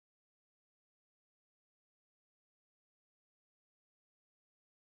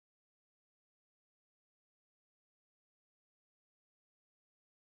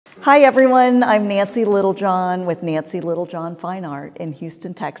Hi everyone, I'm Nancy Littlejohn with Nancy Littlejohn Fine Art in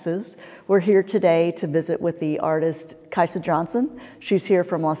Houston, Texas. We're here today to visit with the artist Kysa Johnson. She's here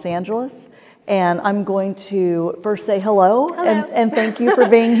from Los Angeles. And I'm going to first say hello. And thank you for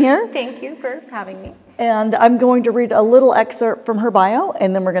being here. Thank you for having me. And I'm going to read a little excerpt from her bio,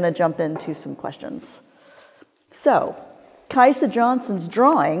 and then we're going to jump into some questions. So, Kysa Johnson's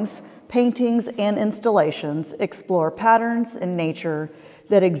drawings, paintings, and installations explore patterns in nature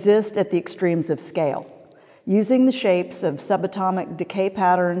that exist at the extremes of scale, using the shapes of subatomic decay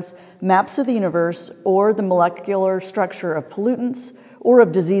patterns, maps of the universe, or the molecular structure of pollutants or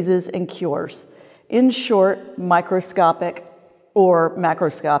of diseases and cures. In short, microscopic or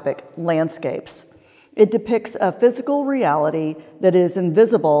macroscopic landscapes. It depicts a physical reality that is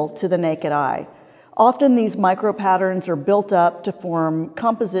invisible to the naked eye. Often these micropatterns are built up to form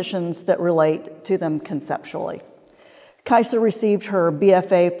compositions that relate to them conceptually. Kysa received her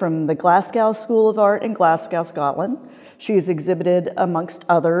BFA from the Glasgow School of Art in Glasgow, Scotland. She has exhibited, amongst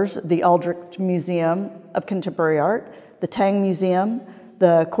others, the Aldrich Museum of Contemporary Art, the Tang Museum,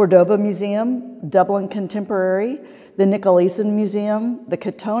 the Cordova Museum, Dublin Contemporary, the Nicolason Museum, the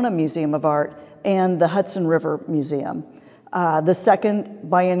Katona Museum of Art, and the Hudson River Museum. The second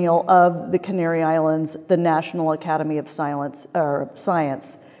biennial of the Canary Islands, the National Academy of Science,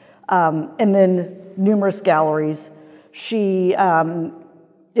 and then numerous galleries. She is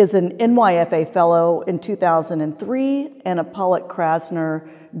an NYFA Fellow in 2003 and a Pollock Krasner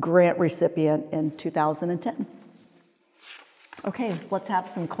Grant recipient in 2010. Okay, let's have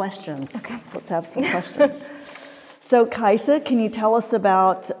some questions. Let's have some questions. So Kysa, can you tell us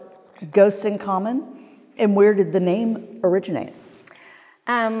about Ghosts in Common and where did the name originate?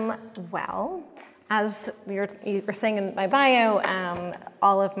 Well, as you were saying in my bio,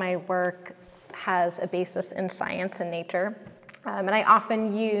 all of my work has a basis in science and nature. And I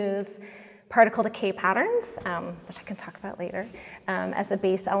often use particle decay patterns, which I can talk about later, as a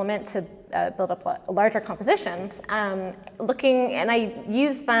base element to build up larger compositions. And I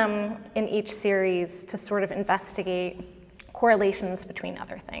use them in each series to sort of investigate correlations between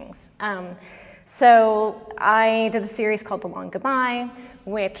other things. So I did a series called The Long Goodbye,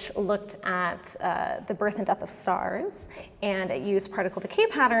 which looked at the birth and death of stars, and it used particle decay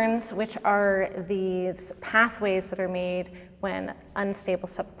patterns, which are these pathways that are made when unstable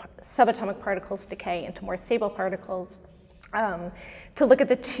subatomic particles decay into more stable particles, to look at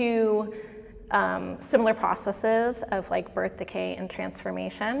the two similar processes of like birth, decay, and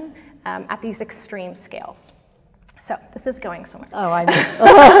transformation at these extreme scales. So this is going somewhere. Oh, I know.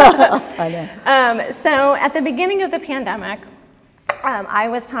 I know. So at the beginning of the pandemic, I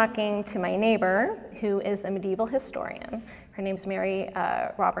was talking to my neighbor, who is a medieval historian. Her name's Mary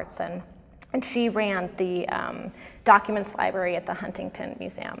Robertson, and she ran the documents library at the Huntington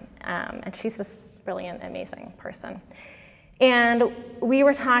Museum. And she's this brilliant, amazing person. And we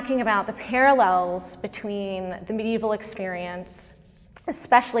were talking about the parallels between the medieval experience,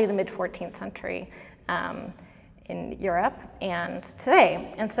 especially the mid-14th century, in Europe and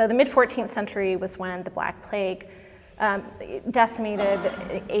today. And so the mid-14th century was when the Black Plague decimated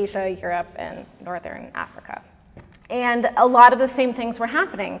Asia, Europe, and Northern Africa. And a lot of the same things were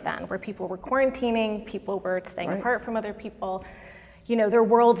happening then, where people were quarantining, people were staying apart from other people. You know, their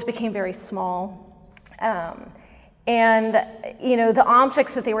worlds became very small. And you know, the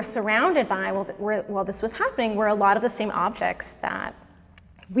objects that they were surrounded by while this was happening were a lot of the same objects that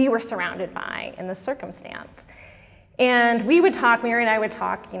we were surrounded by in this circumstance. And we would talk, Mary and I would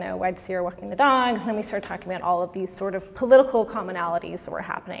talk, you know, I'd see her walking the dogs, and then we started talking about all of these sort of political commonalities that were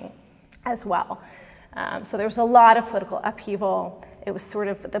happening as well. So there was a lot of political upheaval. It was sort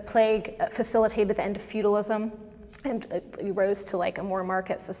of, the plague facilitated the end of feudalism, and we rose to like a more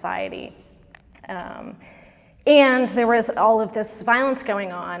market society. And there was all of this violence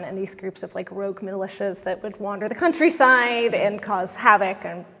going on, and these groups of like rogue militias that would wander the countryside and cause havoc.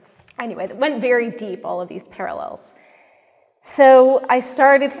 And anyway, it went very deep, all of these parallels. So I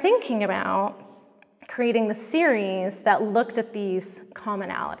started thinking about creating the series that looked at these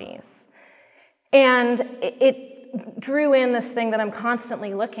commonalities. And it drew in this thing that I'm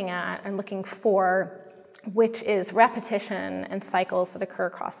constantly looking at and looking for, which is repetition and cycles that occur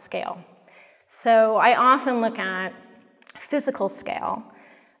across scale. So I often look at physical scale,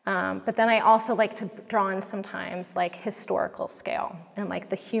 but then I also like to draw in sometimes like historical scale and like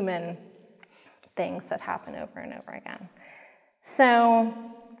the human things that happen over and over again. So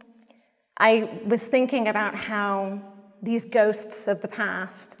I was thinking about how these ghosts of the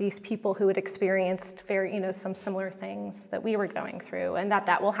past, these people who had experienced very, some similar things that we were going through, and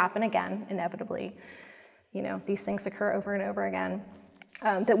that will happen again, inevitably. These things occur over and over again.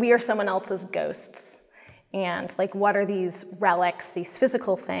 that we are someone else's ghosts. And like, what are these relics, these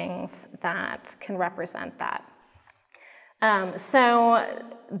physical things that can represent that? So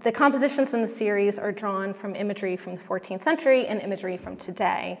the compositions in the series are drawn from imagery from the 14th century and imagery from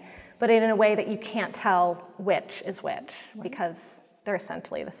today, but in a way that you can't tell which is which, because they're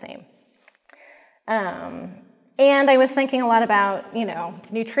essentially the same. And I was thinking a lot about,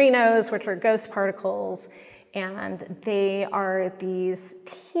 neutrinos, which are ghost particles, and they are these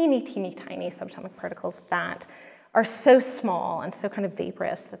teeny, teeny, tiny subatomic particles that are so small and so kind of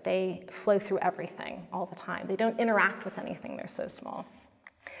vaporous that they flow through everything all the time. They don't interact with anything, they're so small.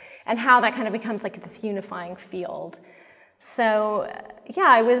 And how that kind of becomes like this unifying field. So yeah,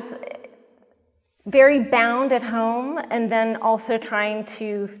 I was very bound at home, and then also trying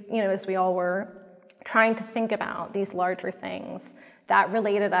to, as we all were, trying to think about these larger things that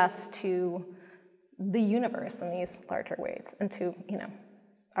related us to the universe in these larger ways, and to,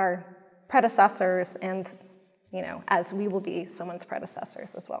 our predecessors, and, as we will be someone's predecessors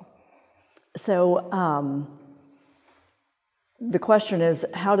as well. So the question is,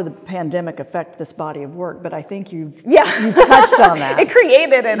 how did the pandemic affect this body of work? But I think you've touched on that. It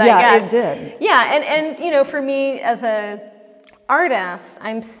created it, I guess. Yeah, it did. Yeah, and for me as a artist,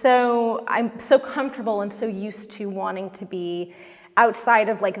 I'm so comfortable and so used to wanting to be outside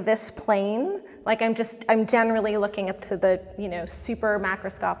of like this plane. Like I'm generally looking up to the, super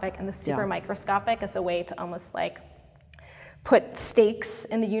macroscopic and the super microscopic as a way to almost like put stakes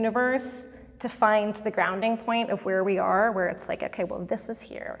in the universe to find the grounding point of where we are, where it's like, okay, well, this is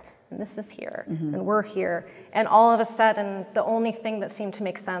here, and this is here, and we're here. And all of a sudden, the only thing that seemed to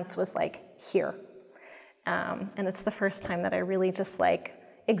make sense was like here. And it's the first time that I really just like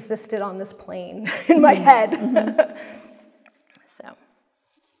existed on this plane in my head. So.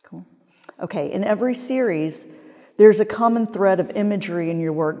 Cool. Okay, in every series, there's a common thread of imagery in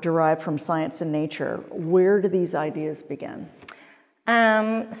your work derived from science and nature. Where do these ideas begin?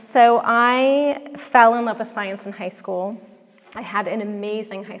 So I fell in love with science in high school. I had an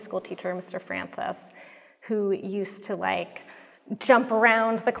amazing high school teacher, Mr. Francis, who used to like jump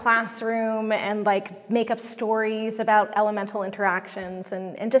around the classroom and like make up stories about elemental interactions,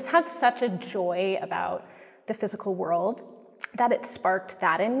 and just had such a joy about the physical world that it sparked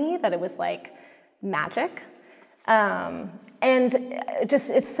that in me, that it was like magic. And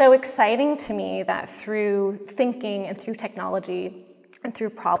it's so exciting to me that through thinking and through technology and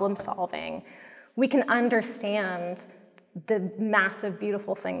through problem solving, we can understand the massive,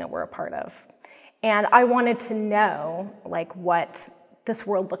 beautiful thing that we're a part of. And I wanted to know like what this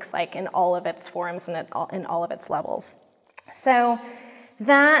world looks like in all of its forms and in all of its levels. So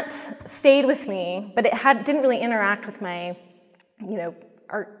that stayed with me, but it didn't really interact with my,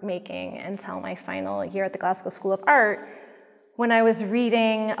 art making until my final year at the Glasgow School of Art, when I was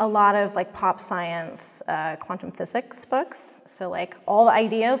reading a lot of like pop science, quantum physics books. So like all the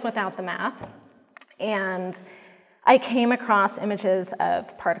ideas without the math. And I came across images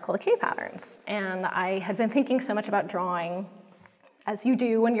of particle decay patterns. And I had been thinking so much about drawing, as you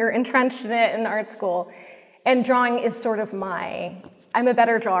do when you're entrenched in it in art school. And drawing is sort of I'm a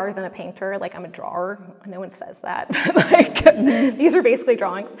better drawer than a painter. Like, I'm a drawer. No one says that. But like, these are basically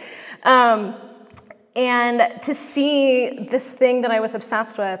drawings. And to see this thing that I was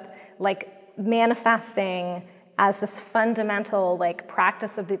obsessed with, like manifesting as this fundamental like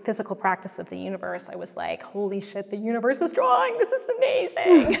physical practice of the universe, I was like, holy shit, the universe is drawing. This is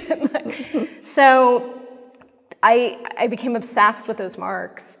amazing. So I became obsessed with those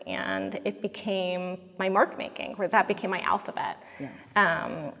marks, and it became my mark making, where that became my alphabet.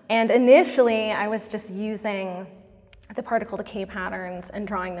 Yeah. And initially, I was just using the particle decay patterns and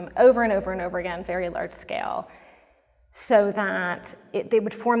drawing them over and over and over again, very large scale, so that they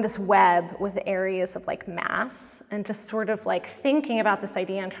would form this web with areas of like mass, and just sort of like thinking about this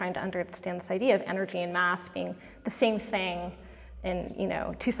idea and trying to understand this idea of energy and mass being the same thing, and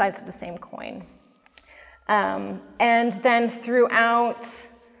two sides of the same coin. And then throughout,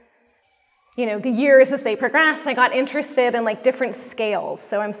 the years as they progressed, I got interested in like different scales.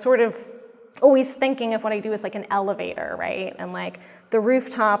 So I'm sort of always thinking of what I do as like an elevator, right? And like the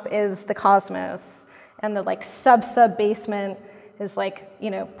rooftop is the cosmos, and the like sub basement is like,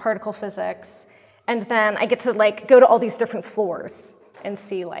 particle physics. And then I get to like go to all these different floors and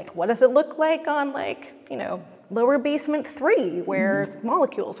see like, what does it look like on like, lower basement 3 where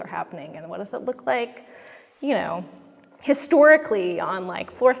molecules are happening? And what does it look like, historically on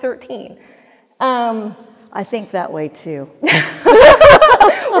like floor 13? I think that way too.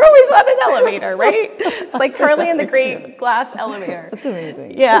 We're always on an elevator, right? It's like Charlie and the Great Glass Elevator. That's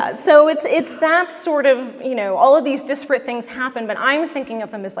amazing. Yeah, so it's that sort of, you know, all of these disparate things happen, but I'm thinking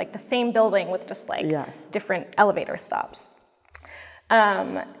of them as like the same building with just like different elevator stops.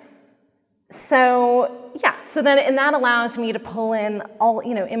 So yeah, so then, and that allows me to pull in all,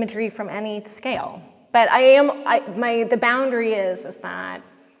 you know, imagery from any scale. But the boundary is that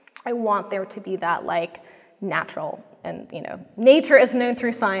I want there to be that like natural and, you know, nature is known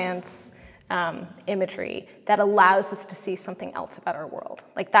through science, imagery that allows us to see something else about our world.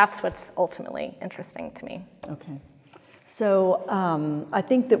 Like that's what's ultimately interesting to me. Okay. So I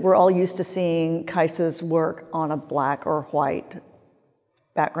think that we're all used to seeing Kysa's work on a black or white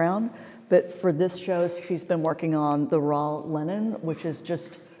background, but for this show, she's been working on the raw linen, which is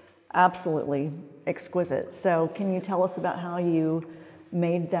just absolutely exquisite. So can you tell us about how you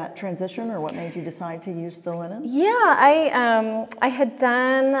made that transition, or what made you decide to use the linen? Yeah, I had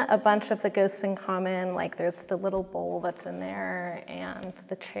done a bunch of the Ghosts in Common, like there's the little bowl that's in there and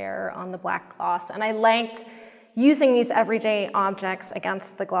the chair on the black gloss, and I liked using these everyday objects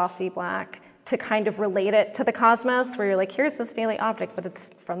against the glossy black to kind of relate it to the cosmos, where you're like, here's this daily object, but it's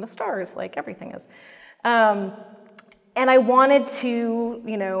from the stars, like everything is. And I wanted to,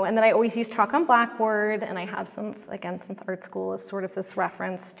 you know, and then I always use chalk on blackboard, and I have since art school is sort of this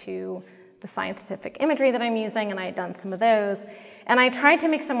reference to the scientific imagery that I'm using, and I had done some of those. And I tried to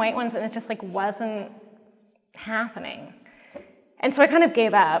make some white ones, and it just like wasn't happening. And so I kind of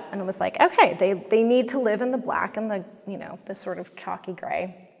gave up and was like, okay, they need to live in the black and the, you know, the sort of chalky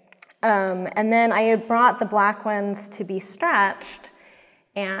gray. And then I had brought the black ones to be stretched,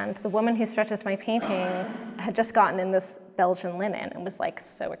 and the woman who stretches my paintings had just gotten in this Belgian linen and was like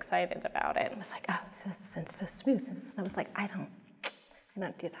so excited about it. And was like, oh, it's so smooth. And I was like, I don't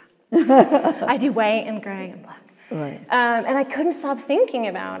do that. I do white and gray and black. Right. And I couldn't stop thinking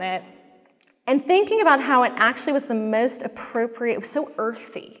about it. And thinking about how it actually was the most appropriate, it was so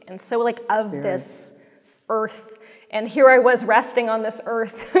earthy and so like of this earth. And here I was resting on this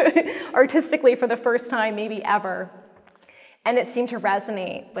earth artistically for the first time, maybe ever. And it seemed to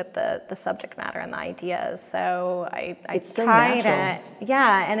resonate with the subject matter and the ideas. So I tried it.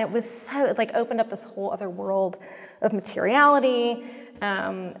 Yeah, and it was so, it like opened up this whole other world of materiality.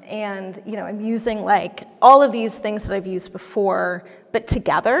 And, you know, I'm using like all of these things that I've used before, but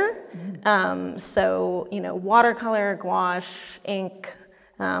together. So, you know, watercolor, gouache, ink,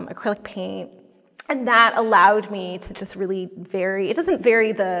 acrylic paint. And that allowed me to just really vary. It doesn't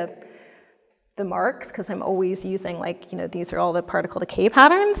vary the marks, because I'm always using, like, you know, these are all the particle decay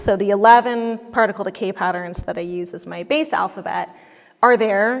patterns. So the 11 particle decay patterns that I use as my base alphabet are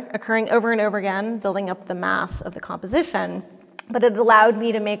there, occurring over and over again, building up the mass of the composition. But it allowed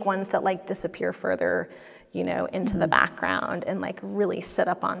me to make ones that like disappear further, you know, into the background and like really sit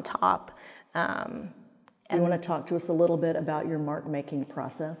up on top. Do you want to talk to us a little bit about your mark making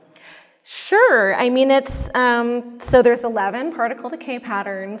process? Sure. I mean, it's, so there's 11 particle decay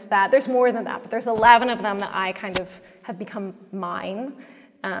patterns that, there's more than that, but there's 11 of them that I kind of have become mine.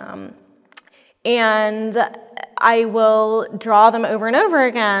 And I will draw them over and over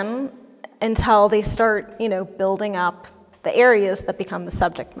again until they start, you know, building up the areas that become the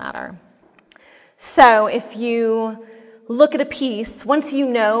subject matter. So if you look at a piece, once you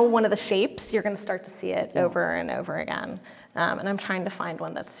know one of the shapes, you're going to start to see it over and over again. And I'm trying to find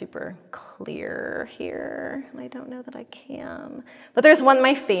one that's super clear here, and I don't know that I can. But there's one,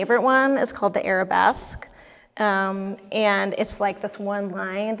 my favorite one is called the arabesque. And it's like this one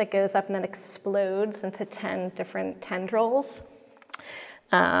line that goes up and then explodes into 10 different tendrils.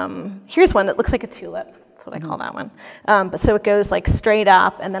 Here's one that looks like a tulip. That's what I call that one. But so it goes like straight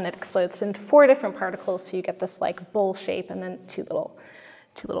up, and then it explodes into 4 different particles, so you get this like bowl shape, and then two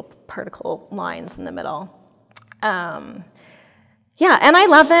little particle lines in the middle. Yeah, and I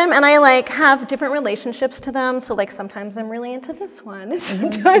love them, and I like have different relationships to them. So like sometimes I'm really into this one, and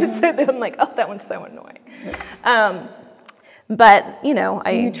sometimes I'm like, oh, that one's so annoying. But you know,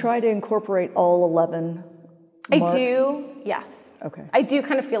 do you try to incorporate all 11 marks? I do, yes. Okay. I do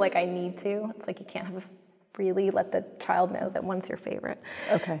kind of feel like I need to. It's like you can't have really let the child know that one's your favorite.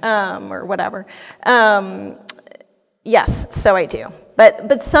 Okay. Or whatever. Yes, so I do.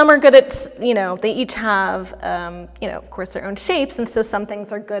 But some are good at, you know, they each have, you know, of course, their own shapes, and so some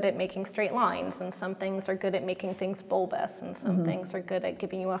things are good at making straight lines, and some things are good at making things bulbous, and some things are good at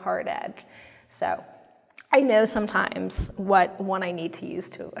giving you a hard edge. So I know sometimes what one I need to use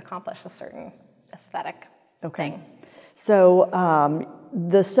to accomplish a certain aesthetic thing. So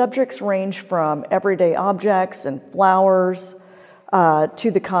the subjects range from everyday objects and flowers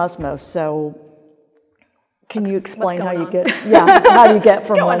to the cosmos. So can you explain how you get, how you get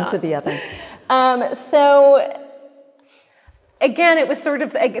from one to the other? So again, it was sort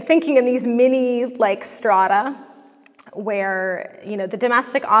of thinking in these mini like strata where, you know, the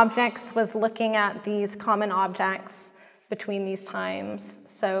domestic objects was looking at these common objects between these times.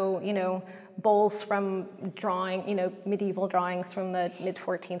 So, you know, bowls from drawing, you know, medieval drawings from the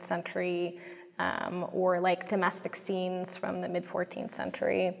mid-14th century, or like domestic scenes from the mid-14th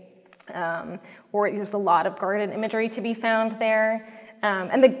century. Or there's a lot of garden imagery to be found there.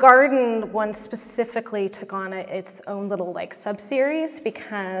 And the garden one specifically took on its own little like sub-series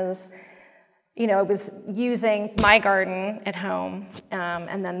because, you know, I was using my garden at home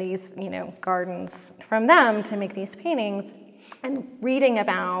and then these, you know, gardens from them to make these paintings and reading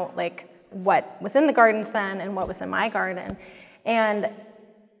about like what was in the gardens then and what was in my garden. And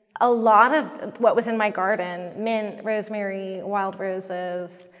a lot of what was in my garden, mint, rosemary, wild roses,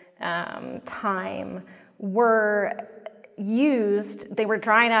 thyme, were used, they were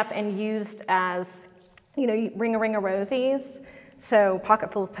dried up and used as, you know, ring-a-ring-a-rosies, so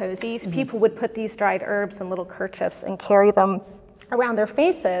pocket full of posies. Mm-hmm. People would put these dried herbs in little kerchiefs and carry them around their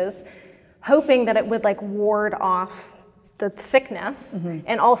faces, hoping that it would like ward off the sickness, mm-hmm.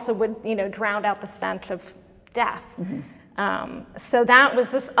 and also would, you know, drown out the stench of death. Mm-hmm. So that was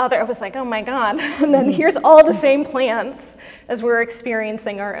this other, I was like, oh my God. And then here's all the same plants as we're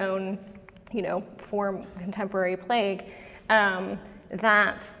experiencing our own, you know, contemporary plague,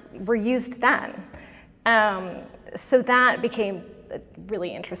 that were used then. So that became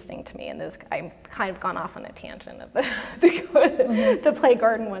really interesting to me, and those, I've kind of gone off on a tangent of the plague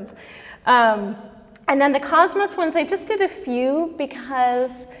garden ones. And then the cosmos ones, I just did a few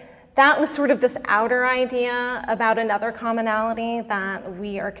because that was sort of this outer idea about another commonality, that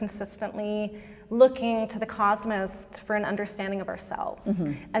we are consistently looking to the cosmos for an understanding of ourselves,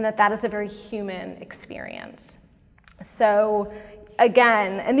 mm-hmm. and that is a very human experience. So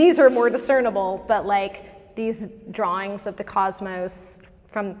again, and these are more discernible, but like these drawings of the cosmos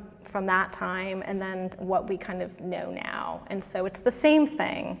from that time and then what we kind of know now. And so it's the same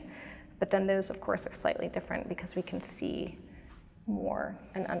thing, but then those of course are slightly different because we can see more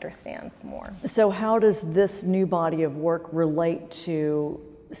and understand more. So how does this new body of work relate to,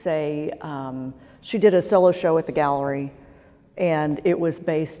 say, she did a solo show at the gallery, and it was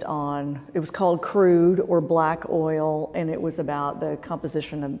based on, it was called Crude or Black Oil, and it was about the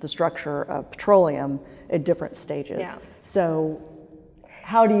composition of the structure of petroleum at different stages. Yeah. So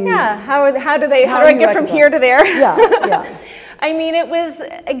how do you... Yeah, how do I get from here to there? Yeah, yeah. I mean, it was,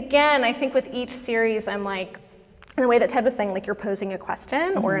 again, I think with each series, I'm like, in the way that Ted was saying, like you're posing a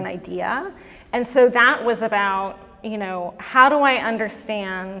question, mm-hmm. or an idea. And so that was about, you know, how do I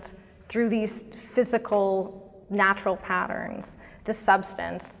understand through these physical, natural patterns, the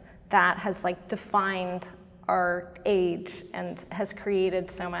substance that has like defined our age and has created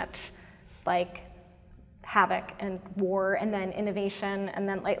so much like havoc and war and then innovation, and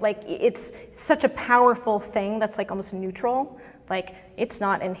then like it's such a powerful thing that's like almost neutral. Like it's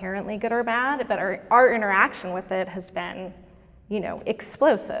not inherently good or bad, but our interaction with it has been, you know,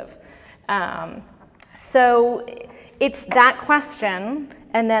 explosive. So it's that question,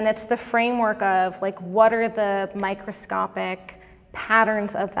 and then it's the framework of like what are the microscopic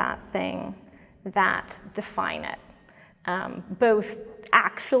patterns of that thing that define it, both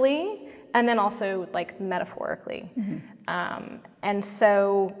actually and then also like metaphorically. Mm-hmm. And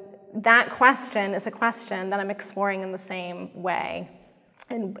so that question is a question that I'm exploring in the same way,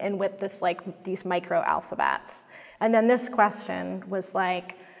 and with this like these micro alphabets. And then this question was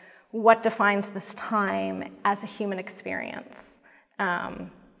like, what defines this time as a human experience?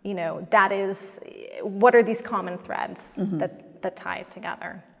 You know, that is, what are these common threads, mm-hmm. that tie it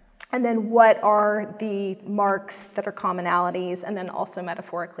together? And then what are the marks that are commonalities, and then also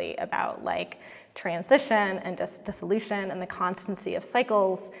metaphorically about like transition and dissolution and the constancy of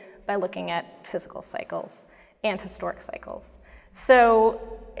cycles by looking at physical cycles and historic cycles.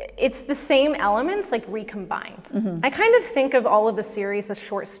 So it's the same elements like recombined. Mm-hmm. I kind of think of all of the series as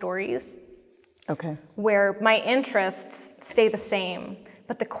short stories. Okay. Where my interests stay the same,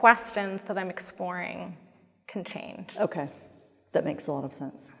 but the questions that I'm exploring can change. Okay. That makes a lot of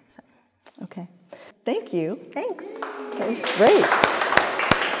sense. Okay. Thank you. Thanks. That was great.